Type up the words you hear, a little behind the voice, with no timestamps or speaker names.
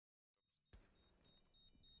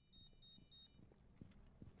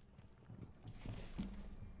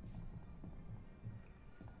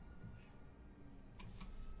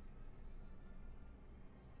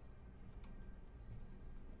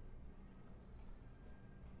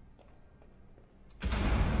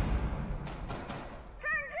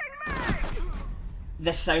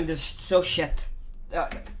This sound is so shit. Did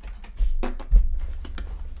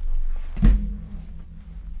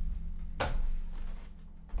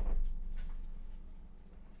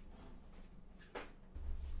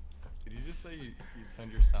you just say you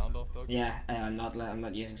turned your sound off, Doki? Yeah, I'm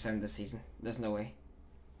not using sound this season. There's no way.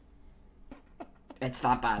 It's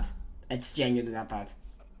that bad. It's genuinely that bad.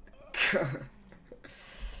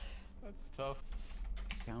 That's tough.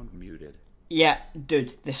 Sound muted. Yeah,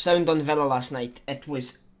 dude, the sound on Villa last night, it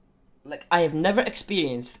was like, I have never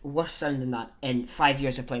experienced worse sound than that in 5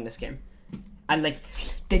 years of playing this game. And like,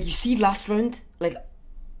 did you see last round? Like,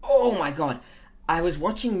 oh my god. I was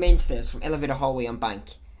watching main stairs from elevator hallway on bank,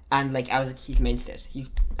 and like, I was like, he's main stairs.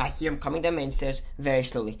 I hear him coming down main stairs very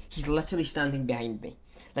slowly. He's literally standing behind me.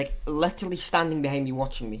 Like, literally standing behind me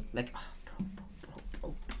watching me. Like,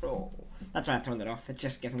 oh, bro. That's why I turned it off. It's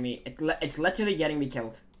just giving me, it's literally getting me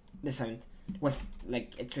killed. The sound. With,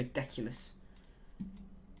 like, it's ridiculous.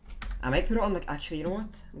 I might put it on, like, actually, you know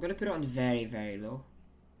what? I'm gonna put it on very, very low.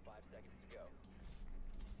 5 seconds to go.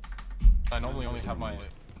 I normally only have my...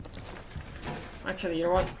 Actually, you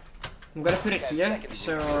know what? I'm gonna put it here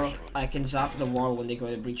so I can zap the wall when they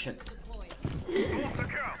go to breach it.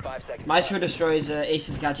 5 seconds. Maestro destroys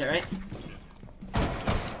Ace's gadget, right?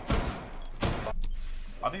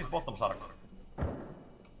 I think it's bottom side.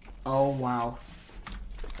 Oh, wow.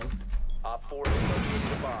 Op 4 is locating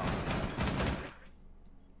the bomb.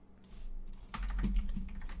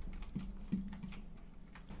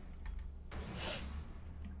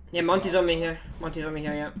 Yeah, Monty's on me here. Monty's on me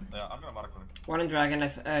here, yeah. Yeah, I'm gonna mark one. One on Dragon,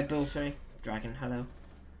 Bull, sorry. Dragon, hello.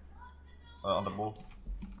 On the bull.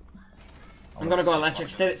 I'm gonna go electric.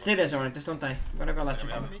 Stay there, Zoran. Just don't die. I'm gonna go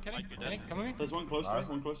electric. Come to me, Kenny. Kenny, come to me. There's one close to me,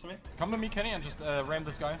 one close to me. Come to me, Kenny, and just ram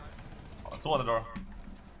this guy. Two on the door.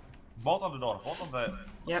 Both on the door. Both on the...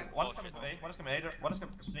 Yep. One is coming to A, one is coming A, one is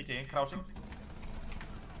sneaking in, crouching.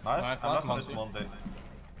 Nice, Nice, and last one nice, is Monty.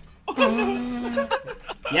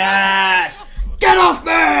 Yes! Get off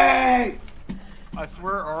me! I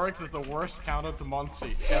swear Oryx is the worst counter to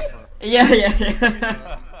Monty ever. Yeah.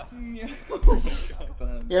 Yeah.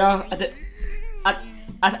 You know,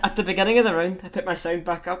 at the beginning of the round, I put my sound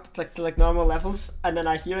back up to like normal levels, and then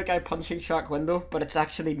I hear a guy punching shark window, but it's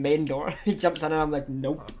actually main door. He jumps in and I'm like,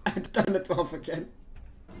 nope. I had to turn it off again.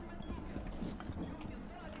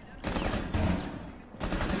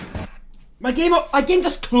 My game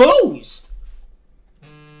just closed.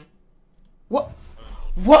 What?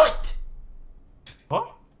 What?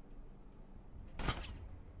 What?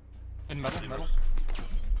 In metal, metal.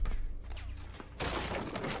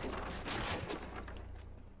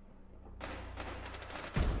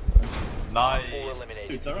 Nice. 4 eliminated.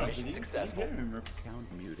 Dude, it's alright. Did you Successful. hear him? Sound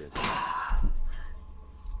muted.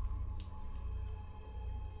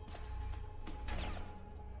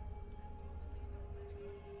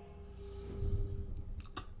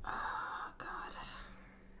 God.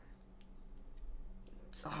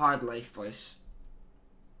 It's a hard life, boys.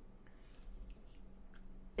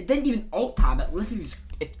 It didn't even alt tab, it literally just,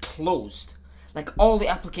 it closed. Like, all the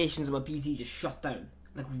applications on my PC just shut down.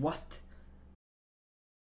 Like, what?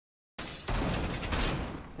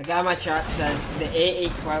 The guy in my chat says the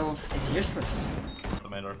AA-12 is useless. The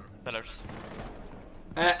main door. Pillars.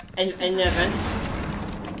 In the events.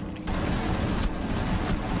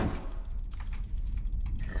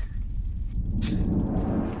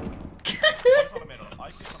 One's on the main door. I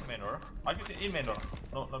see on the main door. I can see in main door.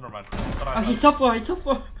 No, never mind. Oh, he's top floor, he's top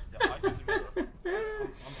floor. Yeah, I can see main door.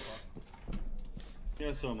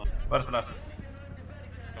 Yeah, so am I. Where's the last?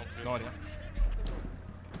 No idea.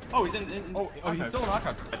 Oh, he's in Oh, he's still in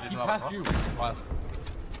archives. He passed you, class.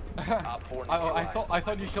 Op 4 I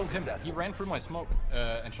thought you killed him. He ran through my smoke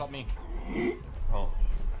and shot me. Oh.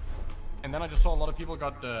 And then I just saw a lot of people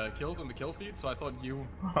got kills in the kill feed, so I thought you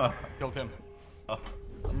killed him.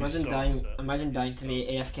 Imagine dying to be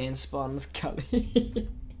AFK and spawn with Cully.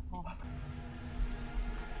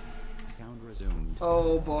 Sound resumed.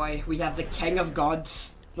 Oh boy, we have the King of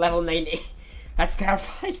Gods, level 90. That's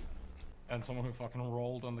terrifying. And someone who fucking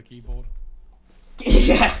rolled on the keyboard.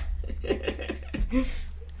 Yeah.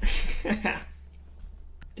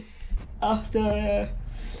 After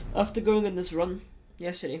going on this run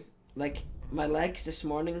yesterday, like my legs this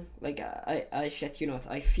morning, like I shit you not,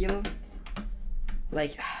 I feel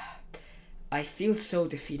like I feel so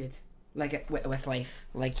defeated, like with life.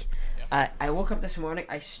 Like I woke up this morning,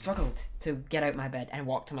 I struggled to get out my bed and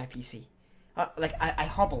walk to my PC. Like I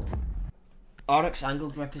hobbled. Oryx angle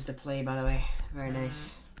grip is the play, by the way. Very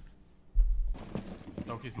nice.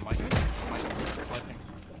 Doki's mic is flipping.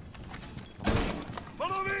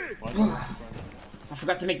 Follow me! I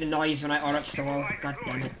forgot to make the noise when I Oryx the wall. God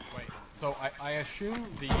damn it. Wait, So I assume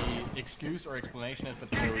the excuse or explanation is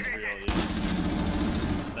that It was real,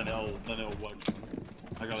 yeah. Then it'll work.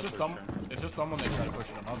 I got it's just dumb. It's just dumb when they try to push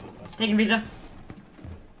it on others. That's Taking Visa.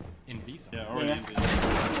 in Visa. Yeah, already. Yeah.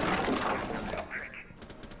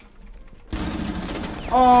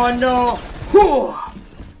 Oh no! Whew.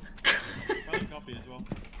 Fine copy as well.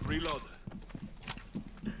 Reload.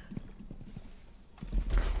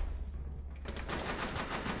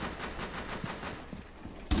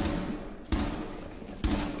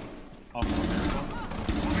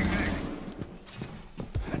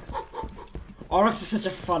 Oryx is such a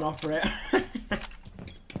fun operator.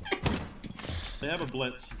 They have a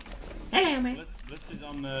blitz. Hello, mate. Blitz is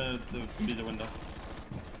on the visa window.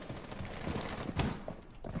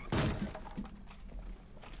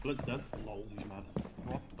 Blitz dead. Lol, he's mad.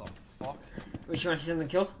 What the fuck? Which one is in the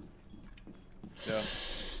kill? Yeah.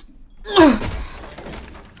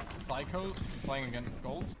 Psychos playing against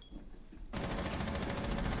golds.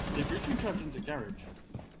 They breaching trapped into garage.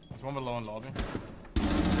 There's one below in lobby.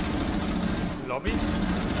 Lobby?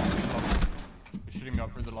 He's shooting me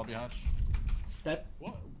up through the lobby hatch. Dead.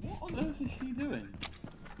 What on earth is he doing?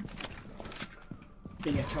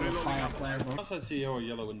 Being a total fire player, bro. Outside CEO or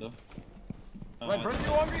yellow window. Right in front of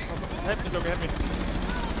you, on me! Help me, Doki, help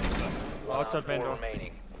me. Outside main door.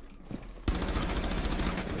 remaining.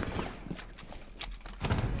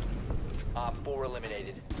 Op 4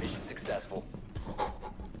 eliminated. Mission successful.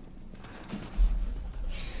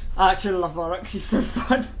 I actually love Oryx, he's so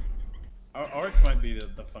fun. Oryx might be the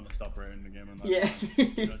funnest operator in the game. In that Yeah,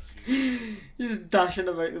 he's just dashing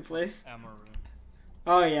about the place. Amaru.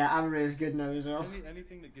 Oh yeah, Amaru is good now as well.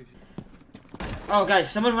 Anything that gives you. Oh guys,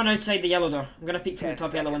 someone run outside the yellow door. I'm gonna peek through the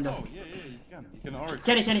top yellow window. Oh yeah, you can. You can Oryx.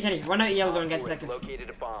 Kenny, run out the yellow door and get Op 4 has detected. located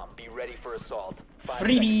a bomb. Be ready for assault. 5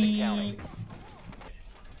 Freebie! seconds and counting.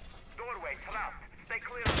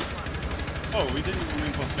 Oh, we didn't even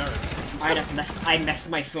reinforce garage. I missed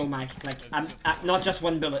my full mag. Like, not just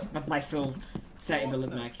one bullet, but my full 30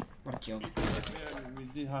 bullet mag. What a joke. Yeah, we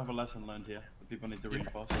do have a lesson learned here. People need to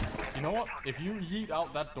reinforce. You know what? If you yeet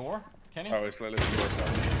out that door, Kenny. Oh, it's like literally worked out.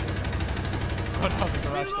 What out the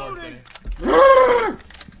garage door, Kenny?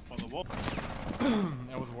 On the wall.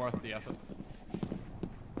 It was worth the effort.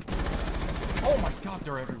 Oh my god,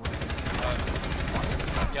 they're everywhere.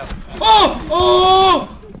 Yeah.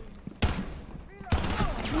 Oh!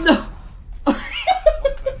 No!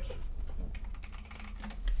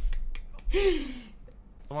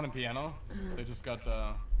 Someone in piano. They just got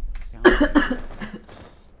Sound muted.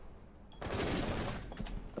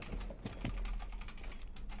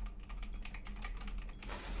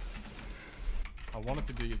 I wanted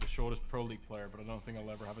to be the shortest pro league player, but I don't think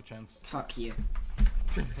I'll ever have a chance. Fuck you.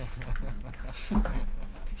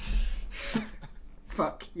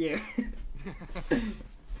 Fuck you.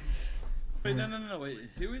 Wait, no, wait.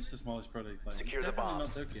 Who is the smallest pro league player? It's Secure the definitely bomb.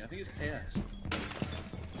 not Doki. I think it's KS.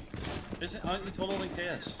 Aren't you taller than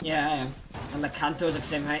KS? Yeah, I am. And the Kanto's at the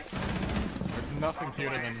same height. There's nothing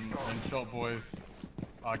cuter than short boys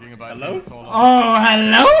arguing about Hello? who's taller. Oh,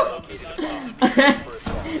 hello?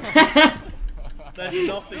 There's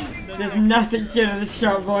nothing. There's nothing cuter than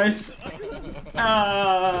short boys.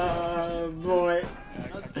 Oh, boy. Yeah,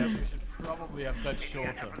 I guess we should probably have said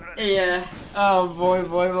shorter. Yeah. Oh,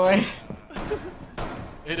 boy.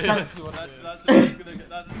 It Some- is what it is.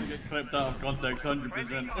 That's gonna get clipped out of context,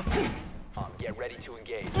 100%. Get ready to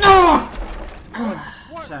engage. No!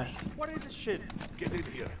 Sorry. What is this shit? Get in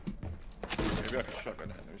here. Maybe I can shotgun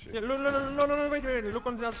it. Let me see. Yeah, look, no, wait, look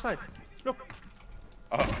on the other side. Look,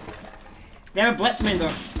 Oh, They have a blitz main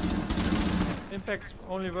door. impact's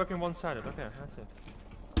only working one-sided. Okay, that's it.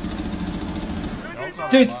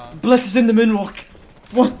 Dude, blitz is in the moonwalk.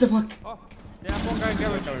 What the fuck? Oh, yeah, one guy in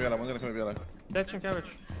garage. come with yellow. One's gonna come with yellow. That's in garage.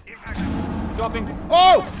 Dropping.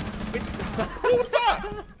 Oh! What was that?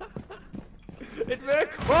 It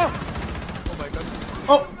worked! Whoa! Oh my god.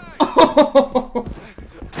 Oh!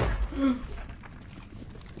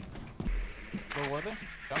 Where were they?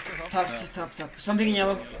 Downstairs, up? Top. Something in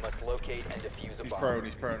yellow. You must locate and defuse a He's bomb. prone.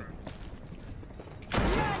 He's prone.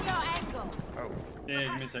 Oh, Yeah,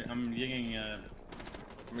 give me a sec. I'm yinging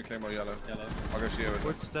let me claim more yellow. yellow. I'll go see you.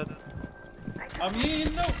 What's that? I'm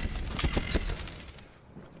yinging, no!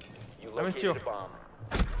 You I'm in located seal. a bomb.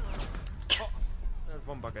 There's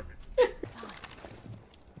one bucket.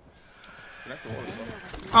 Connect the wall as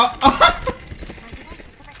well.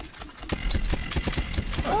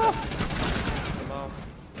 Hello.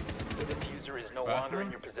 The diffuser is no longer in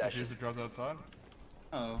Bathroom? your Use possession. the drugs outside.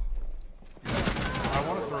 Oh. I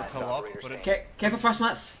wanted to repel up, but it. Careful first,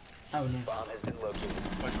 mats. Oh no. Bomb has been located.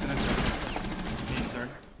 Wait, can I check? Sir.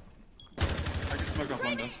 I can smoke off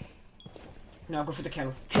windows. No, go for the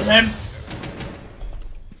kill. Kill him!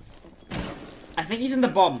 I think he's in the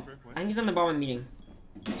bomb. I think he's in the bomb meeting.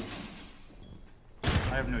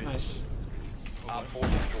 I have no idea. Nice. Op 4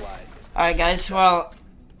 neutralized. Alright guys, well,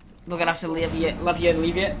 we're gonna have to love you and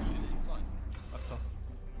leave you. That's tough.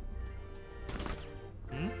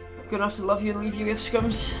 Gonna have to love you and leave you with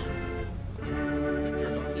scrums.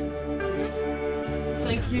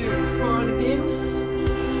 Thank you for the games.